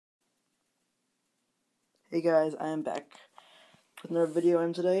Hey guys, I am back with another video,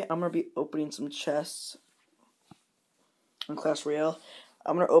 and today I'm going to be opening some chests in Clash Royale.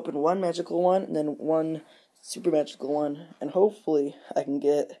 I'm going to open one magical one, and then one super magical one, and hopefully I can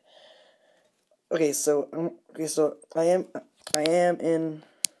get... Okay, so I am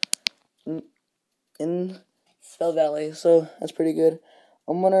in Spell Valley, so that's pretty good.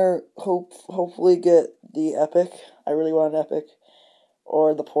 I'm going to hopefully get the epic. I really want an epic,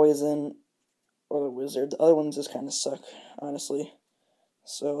 or the poison, or the wizard. The other ones just kind of suck, honestly.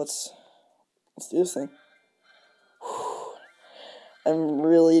 So let's do this thing. Whew. I'm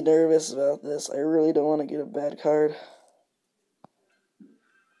really nervous about this. I really don't want to get a bad card.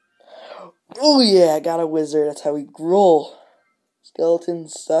 Oh yeah, I got a wizard. That's how we roll.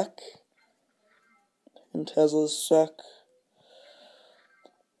 Skeletons suck. And Teslas suck.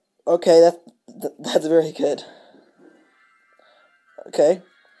 Okay, that's very good. Okay.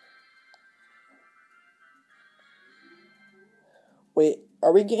 Wait,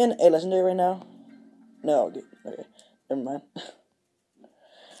 are we getting a legendary right now? No, okay, never mind.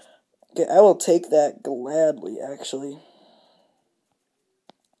 Okay, I will take that gladly, actually.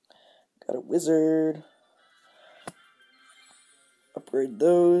 Got a wizard. Upgrade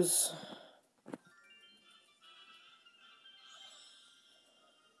those.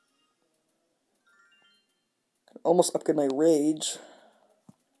 Almost upgrade my rage.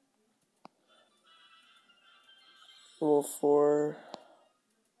 Level 4.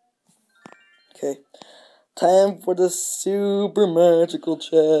 Okay. Time for the super magical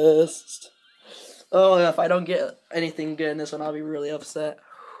chest. Oh, if I don't get anything good in this one, I'll be really upset.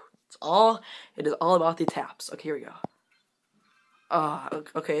 It is all about the taps. Okay, here we go.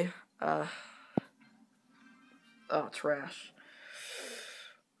 Okay. Oh, trash.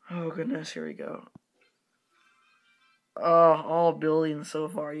 Oh, goodness, here we go. Oh, all buildings so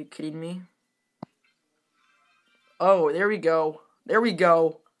far. Are you kidding me? Oh, there we go. There we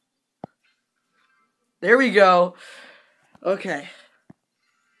go. There we go. Okay.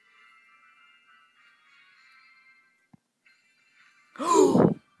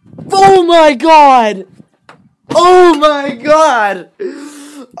 Oh my god! Oh my god!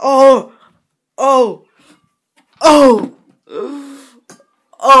 Oh! Oh! Oh!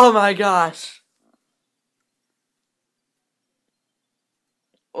 Oh my gosh!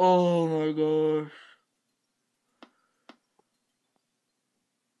 Oh my gosh.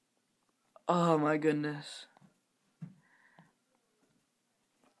 Oh my goodness. I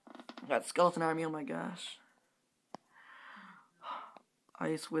got skeleton army, oh my gosh.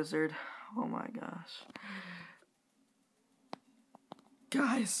 Ice wizard, oh my gosh.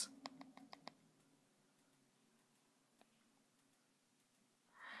 Guys.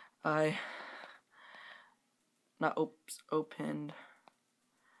 Opened.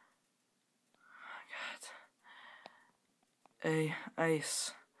 I got a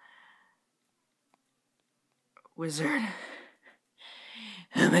ice wizard.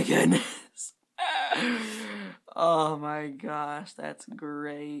 Oh my goodness. Oh my gosh, that's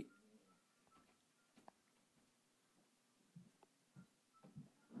great.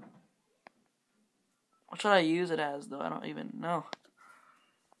 What should I use it as, though? I don't even know.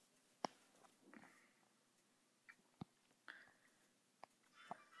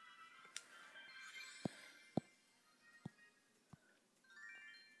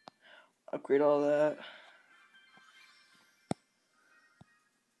 Upgrade all that.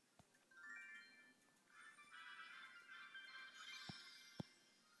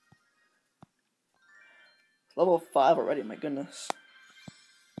 Level 5 already, my goodness.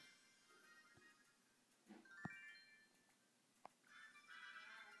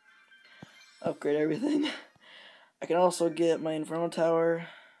 Upgrade everything. I can also get my Inferno Tower.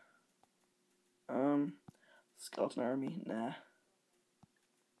 Skeleton Army, nah.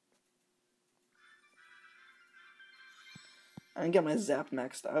 I can get my Zap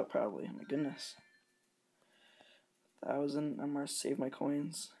maxed out, probably. My goodness. 1,000. I'm gonna save my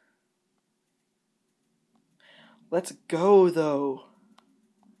coins. Let's go, though.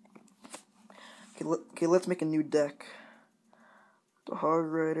 Okay, let's make a new deck. The Hog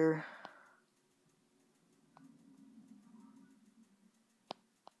Rider.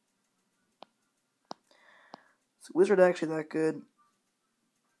 Is Wizard actually that good?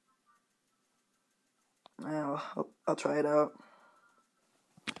 I'll try it out.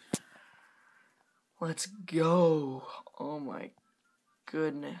 Let's go. Oh my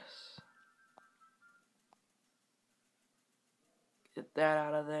goodness. Get that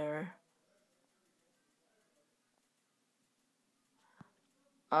out of there.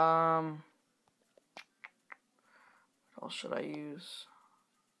 What else should I use?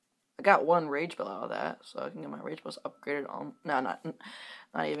 I got one rage bill out of that, so I can get my rage bills upgraded on. No, not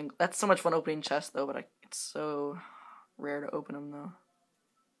even. That's so much fun opening chests though, but it's so rare to open them though.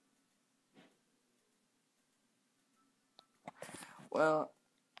 Well,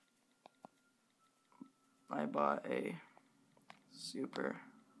 I bought a super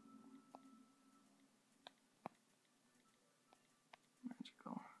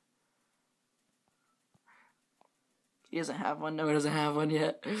magical. He doesn't have one. No, he doesn't have one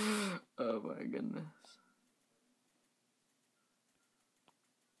yet. Oh my goodness.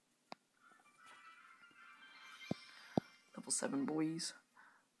 Level 7 boys.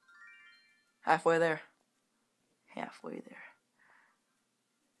 Halfway there. Halfway there.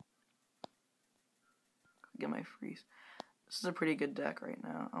 Get my freeze. This is a pretty good deck right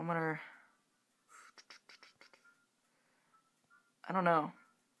now. I don't know.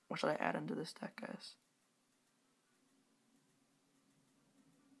 What should I add into this deck, guys?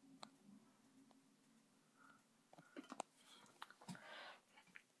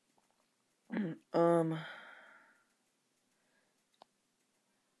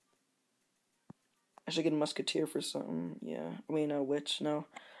 I should get a Musketeer for something. Yeah. I mean, a Witch. No.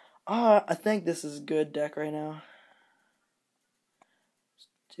 I think this is a good deck right now.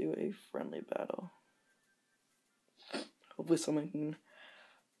 Let's do a friendly battle. Hopefully someone can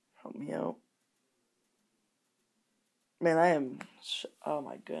help me out. Man, I am... Oh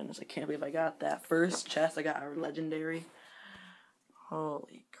my goodness, I can't believe I got that first chest. I got a legendary.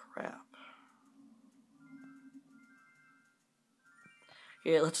 Holy crap.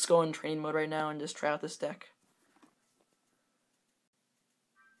 Okay, let's go in training mode right now and just try out this deck.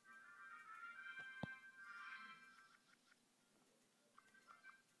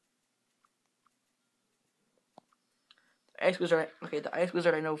 The Ice Wizard, okay, the Ice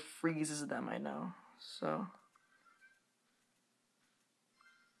Wizard I know freezes them, I know, so...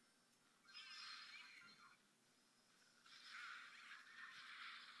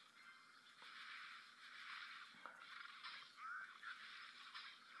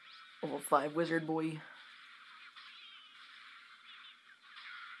 Level 5 Wizard boy.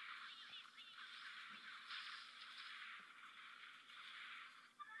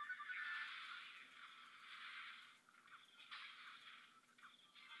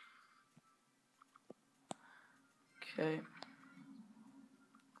 Okay.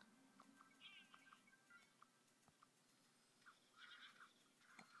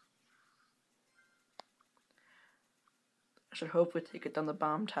 I should hopefully take it down the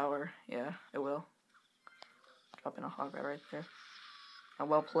bomb tower. Yeah, it will. Dropping a hog right there. A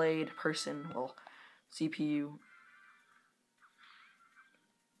well played person. Well, CPU.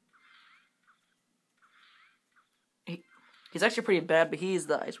 He's actually pretty bad, but he's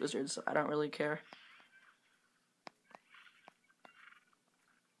the Ice Wizard, so I don't really care.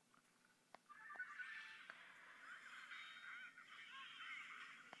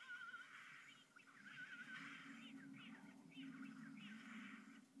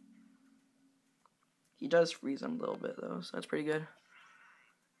 He does freeze him a little bit, though, so that's pretty good.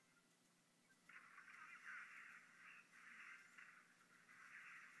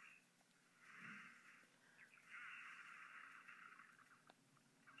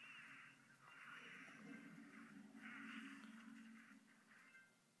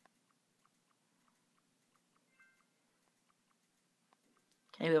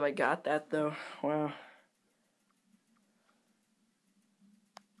 Can't believe I got that, though. Wow.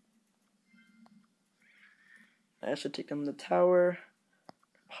 I should take him the tower.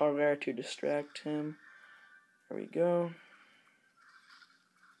 Power to distract him. There we go.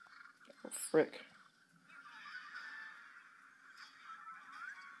 Oh, frick.